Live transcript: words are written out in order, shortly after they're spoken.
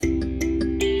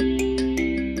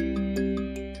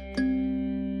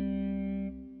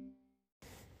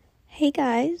Hey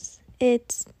guys,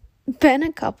 it's been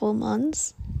a couple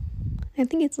months. I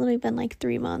think it's literally been like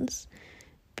 3 months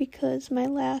because my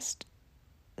last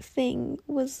thing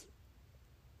was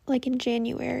like in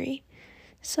January.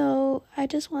 So I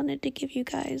just wanted to give you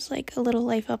guys like a little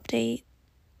life update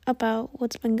about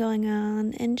what's been going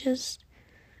on and just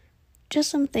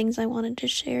some things I wanted to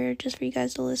share just for you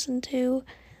guys to listen to.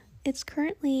 It's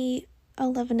currently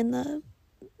 11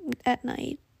 at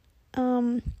night.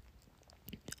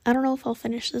 I don't know if I'll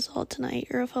finish this all tonight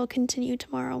or if I'll continue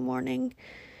tomorrow morning.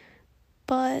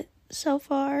 But so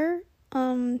far,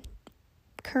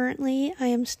 currently I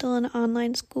am still in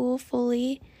online school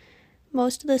fully.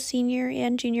 Most of the senior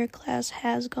and junior class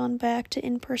has gone back to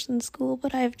in-person school,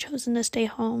 but I have chosen to stay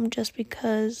home just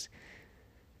because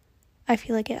I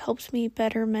feel like it helps me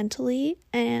better mentally,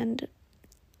 and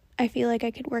I feel like I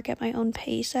could work at my own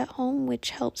pace at home, which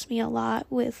helps me a lot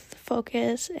with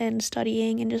focus and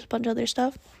studying and just a bunch of other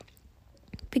stuff.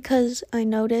 Because I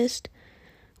noticed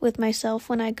with myself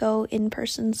when I go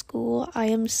in-person school, I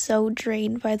am so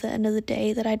drained by the end of the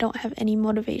day that I don't have any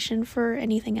motivation for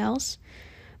anything else.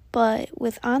 But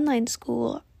with online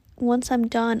school, once I'm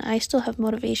done, I still have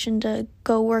motivation to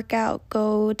go work out,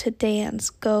 go to dance,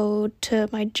 go to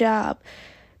my job,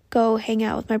 go hang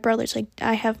out with my brothers. Like,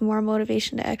 I have more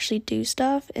motivation to actually do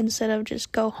stuff instead of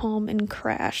just go home and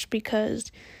crash because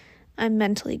I'm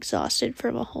mentally exhausted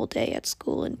from a whole day at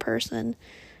school in person.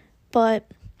 But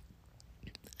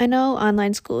I know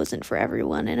online school isn't for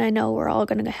everyone, and I know we're all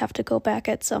going to have to go back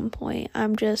at some point.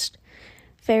 I'm just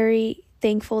very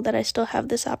thankful that I still have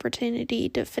this opportunity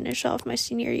to finish off my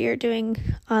senior year doing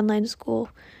online school,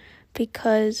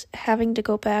 because having to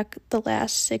go back the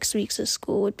last 6 weeks of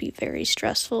school would be very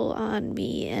stressful on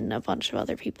me and a bunch of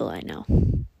other people I know.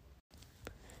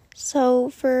 So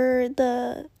for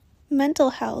the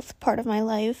mental health part of my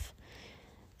life,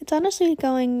 it's honestly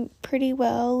going pretty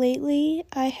well lately.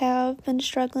 I have been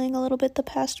struggling a little bit the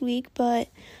past week, but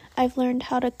I've learned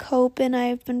how to cope and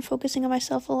I've been focusing on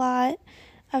myself a lot.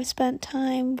 I've spent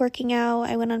time working out.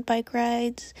 I went on bike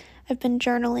rides. I've been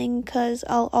journaling because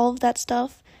all of that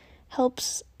stuff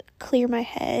helps clear my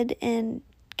head and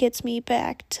gets me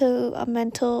back to a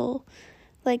mental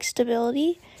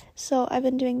stability. So I've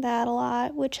been doing that a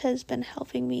lot, which has been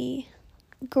helping me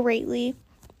greatly.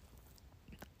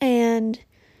 And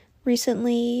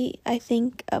recently, I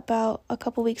think about a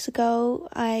couple weeks ago,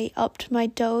 I upped my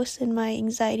dose in my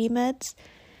anxiety meds,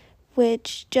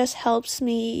 which just helps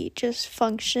me just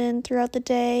function throughout the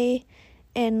day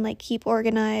and keep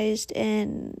organized,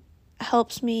 and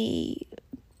helps me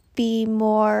be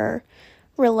more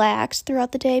relaxed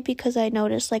throughout the day, because I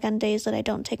notice on days that I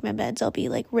don't take my meds, I'll be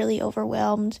really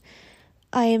overwhelmed.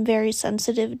 I am very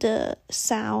sensitive to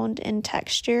sound and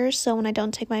texture, so when I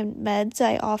don't take my meds,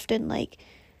 I often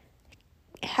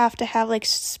have to have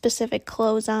specific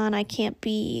clothes on. I can't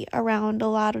be around a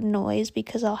lot of noise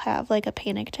because I'll have a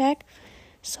panic attack.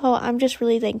 So I'm just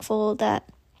really thankful that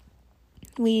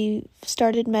we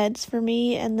started meds for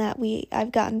me and that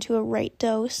I've gotten to a right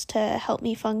dose to help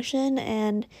me function,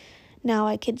 and now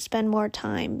I could spend more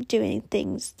time doing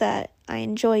things that I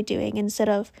enjoy doing instead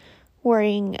of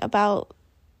worrying about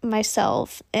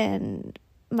myself and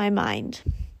my mind.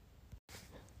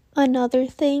 Another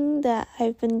thing that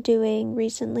I've been doing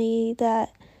recently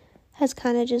that has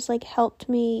kind of just helped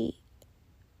me,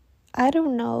 I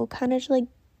don't know, kind of just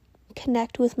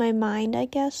connect with my mind, I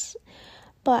guess.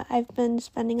 But I've been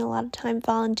spending a lot of time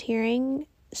volunteering,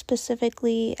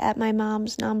 specifically at my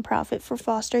mom's nonprofit for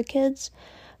foster kids.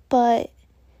 But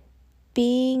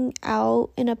being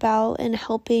out and about and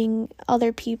helping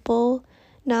other people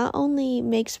not only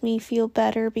makes me feel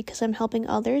better because I'm helping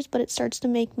others, but it starts to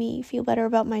make me feel better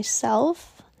about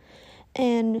myself.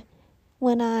 And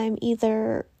when I'm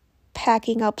either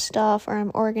packing up stuff or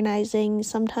I'm organizing,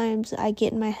 sometimes I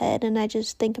get in my head and I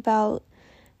just think about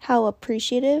how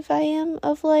appreciative I am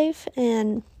of life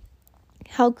and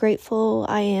how grateful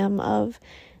I am of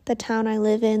the town I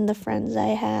live in, the friends I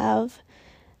have,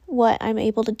 what I'm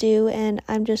able to do, and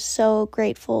I'm just so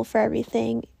grateful for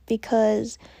everything,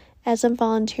 because as I'm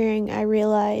volunteering, I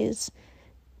realize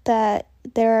that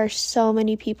there are so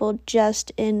many people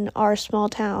just in our small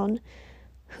town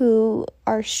who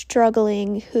are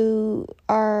struggling, who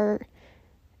are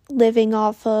living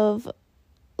off of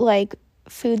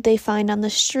food they find on the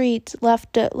streets,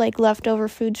 leftover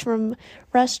foods from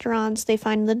restaurants they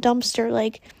find in the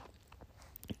dumpster.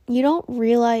 You don't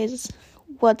realize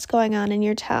what's going on in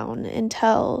your town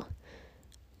until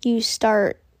you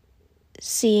start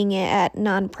seeing it at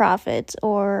nonprofits,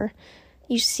 or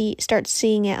you start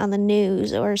seeing it on the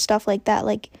news or stuff like that.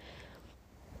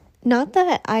 not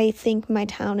that I think my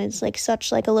town is like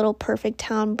such like a little perfect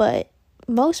town, but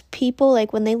most people,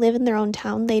 like when they live in their own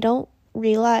town, they don't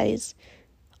realize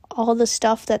all the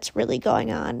stuff that's really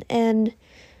going on. And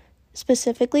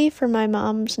specifically for my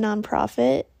mom's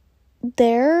nonprofit,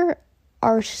 there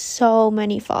are so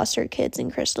many foster kids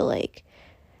in Crystal Lake.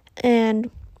 And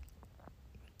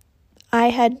I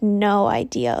had no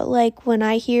idea. Like, when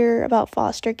I hear about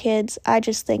foster kids, I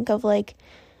just think of like,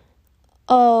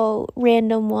 oh,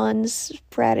 random ones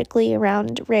sporadically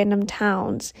around random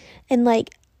towns. And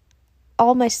like,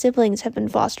 all my siblings have been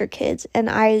foster kids, and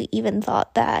I even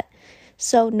thought that.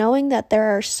 So knowing that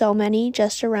there are so many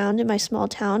just around in my small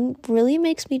town really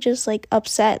makes me just like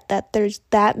upset that there's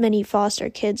that many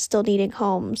foster kids still needing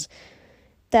homes,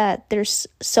 that there's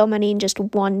so many in just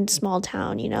one small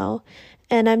town, you know?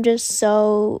 And I'm just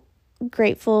so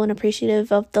grateful and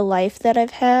appreciative of the life that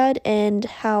I've had and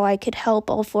how I could help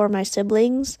all four of my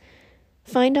siblings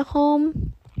find a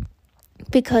home,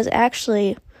 because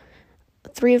actually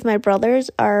 3 of my brothers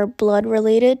are blood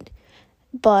related,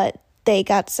 but they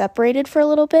got separated for a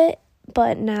little bit,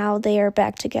 but now they are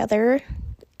back together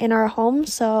in our home.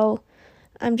 So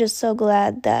I'm just so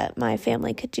glad that my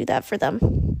family could do that for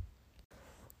them.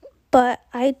 But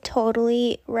I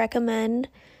totally recommend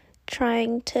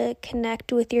trying to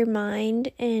connect with your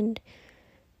mind and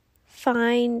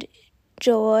find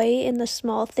joy in the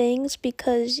small things,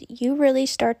 because you really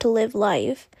start to live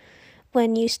life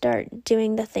when you start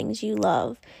doing the things you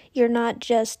love. You're not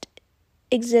just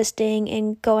existing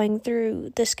and going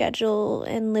through the schedule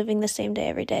and living the same day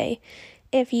every day.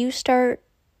 If you start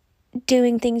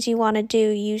doing things you want to do,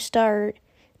 you start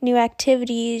new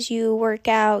activities, you work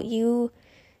out, you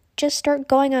just start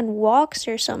going on walks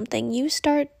or something, you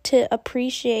start to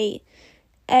appreciate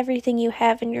everything you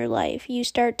have in your life. You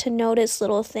start to notice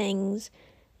little things.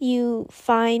 You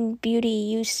find beauty.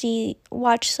 You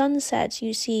watch sunsets.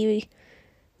 You see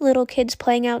little kids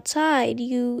playing outside.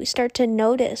 You start to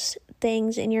notice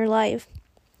things in your life,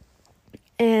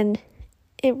 and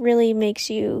it really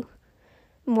makes you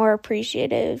more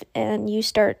appreciative, and you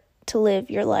start to live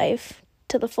your life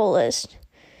to the fullest.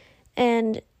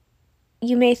 And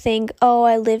you may think, oh,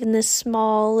 I live in this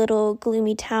small little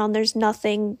gloomy town, there's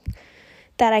nothing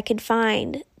that I could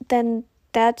find. Then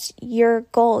that's your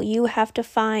goal. You have to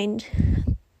find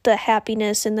the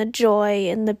happiness and the joy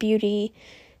and the beauty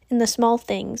in the small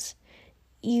things.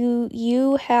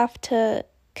 You have to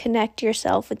connect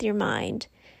yourself with your mind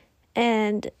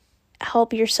and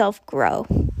help yourself grow.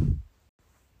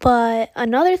 But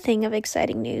another thing of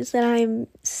exciting news that I'm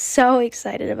so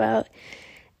excited about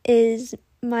is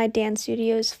my dance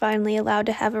studio is finally allowed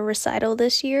to have a recital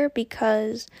this year,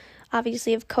 because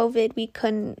obviously of COVID, we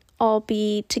couldn't all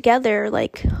be together,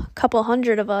 like a couple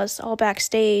hundred of us all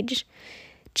backstage,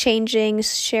 changing,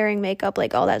 sharing makeup,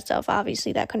 like all that stuff.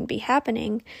 Obviously that couldn't be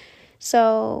happening.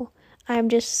 So I'm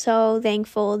just so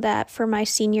thankful that for my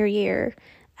senior year,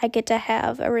 I get to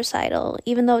have a recital,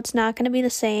 even though it's not going to be the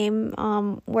same.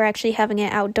 We're actually having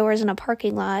it outdoors in a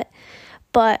parking lot,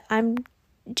 but I'm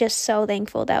just so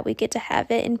thankful that we get to have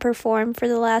it and perform for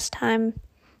the last time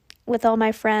with all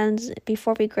my friends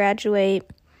before we graduate.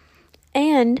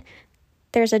 And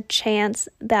there's a chance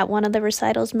that one of the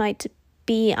recitals might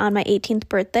be on my 18th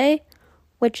birthday,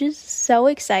 which is so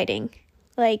exciting.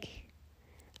 Like,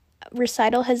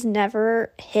 recital has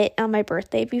never hit on my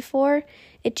birthday before.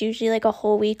 It's usually like a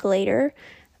whole week later,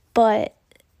 but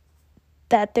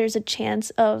that there's a chance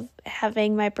of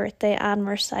having my birthday on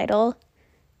recital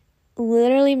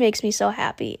literally makes me so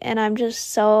happy. And I'm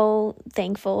just so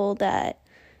thankful that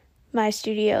my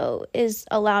studio is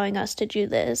allowing us to do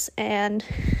this, and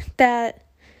that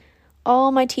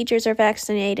all my teachers are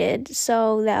vaccinated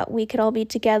so that we could all be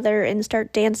together and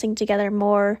start dancing together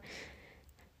more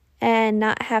and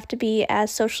not have to be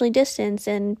as socially distanced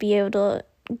and be able to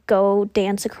go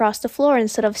dance across the floor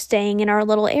instead of staying in our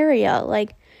little area.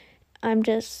 Like, I'm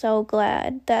just so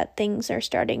glad that things are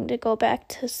starting to go back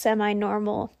to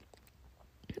semi-normal.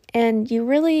 And you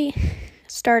really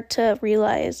start to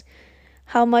realize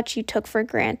how much you took for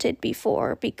granted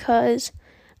before, because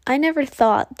I never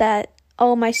thought that,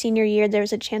 oh, my senior year, there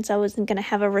was a chance I wasn't going to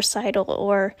have a recital,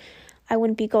 or I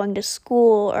wouldn't be going to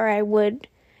school, or I would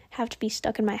have to be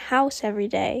stuck in my house every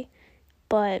day.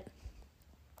 But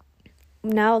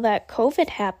now that COVID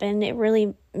happened, it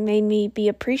really made me be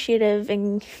appreciative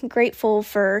and grateful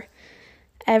for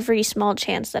every small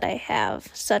chance that I have,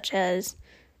 such as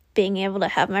being able to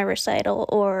have my recital,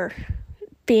 or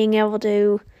being able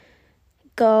to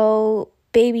go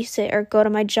babysit or go to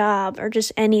my job, or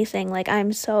just anything. Like,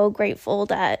 I'm so grateful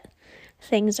that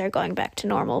things are going back to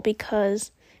normal,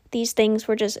 because these things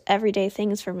were just everyday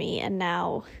things for me, and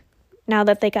now now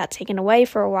that they got taken away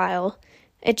for a while,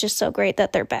 it's just so great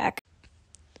that they're back.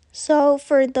 So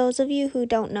for those of you who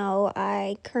don't know,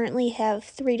 I currently have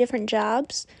 3 different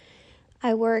jobs.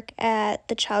 I work at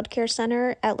the child care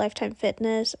center at Lifetime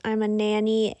Fitness. I'm a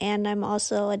nanny, and I'm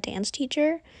also a dance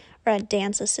teacher, or a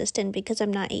dance assistant, because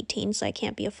I'm not 18, so I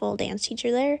can't be a full dance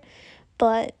teacher there.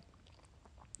 But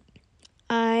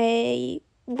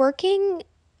working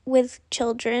with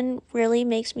children really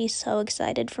makes me so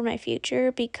excited for my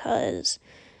future, because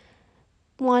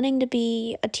wanting to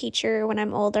be a teacher when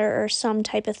I'm older, or some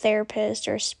type of therapist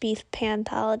or speech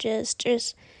pathologist,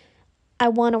 I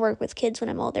want to work with kids when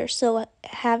I'm older. So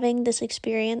having this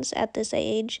experience at this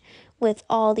age with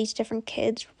all these different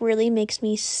kids really makes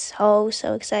me so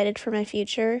excited for my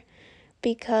future,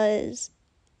 because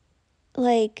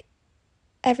like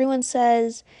everyone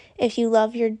says, if you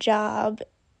love your job,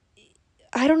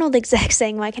 I don't know the exact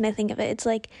saying, why can't I think of it? It's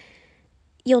like,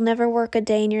 you'll never work a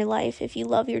day in your life if you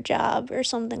love your job, or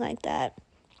something like that.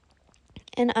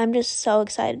 And I'm just so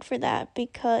excited for that,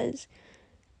 because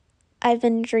I've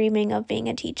been dreaming of being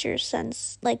a teacher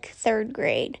since like 3rd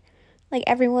grade. Like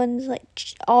everyone's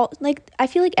I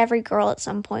feel like every girl at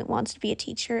some point wants to be a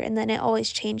teacher, and then it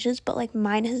always changes, but like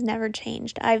mine has never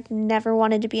changed. I've never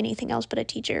wanted to be anything else but a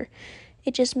teacher.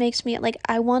 It just makes me like,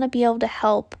 I want to be able to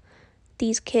help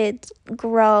these kids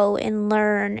grow and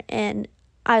learn, and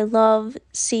I love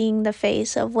seeing the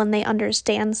face of when they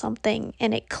understand something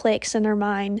and it clicks in their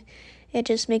mind. It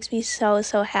just makes me so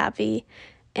happy,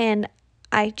 and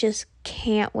I just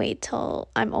can't wait till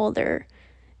I'm older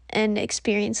and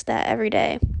experience that every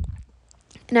day.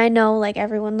 And I know like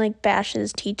everyone like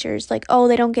bashes teachers, like, oh,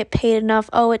 they don't get paid enough,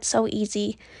 oh, it's so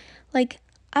easy. Like,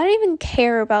 I don't even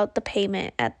care about the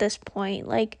payment at this point.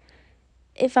 Like,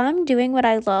 if I'm doing what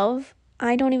I love,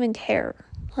 I don't even care.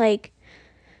 Like,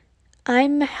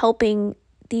 I'm helping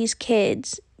these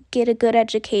kids get a good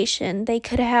education. They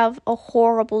could have a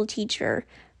horrible teacher,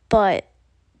 but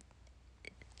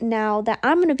now that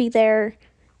I'm going to be there,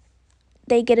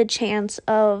 they get a chance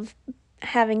of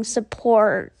having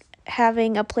support,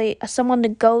 having someone to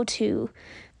go to,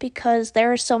 because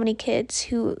there are so many kids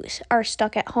who are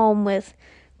stuck at home with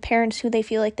parents who they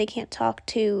feel like they can't talk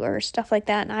to or stuff like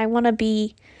that. And I want to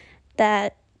be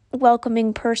that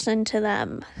welcoming person to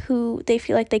them who they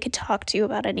feel like they could talk to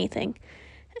about anything.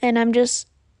 And I'm just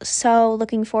so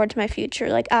looking forward to my future.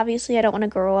 Like, obviously I don't want to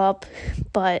grow up,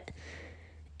 but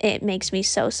it makes me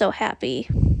so happy.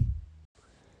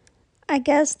 I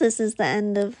guess this is the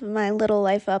end of my little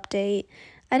life update.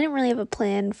 I didn't really have a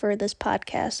plan for this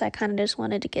podcast. I kind of just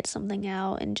wanted to get something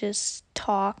out and just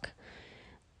talk.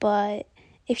 But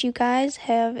if you guys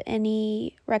have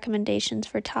any recommendations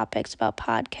for topics about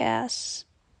podcasts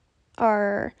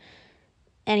or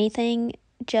anything,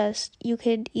 you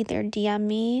could either DM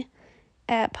me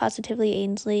at Positively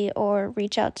Ainsley, or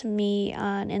reach out to me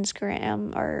on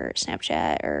Instagram or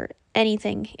Snapchat or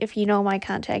anything. If you know my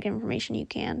contact information, you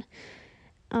can.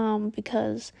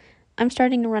 Because I'm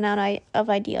starting to run out of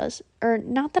ideas. Or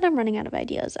not that I'm running out of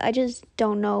ideas, I just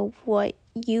don't know what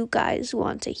you guys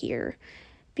want to hear,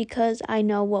 because I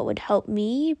know what would help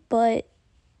me, but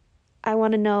I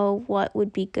want to know what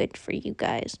would be good for you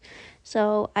guys.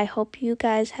 So I hope you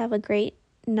guys have a great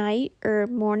night or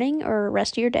morning or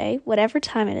rest of your day, whatever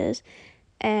time it is,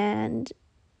 and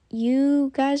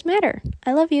you guys matter.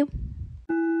 I love you.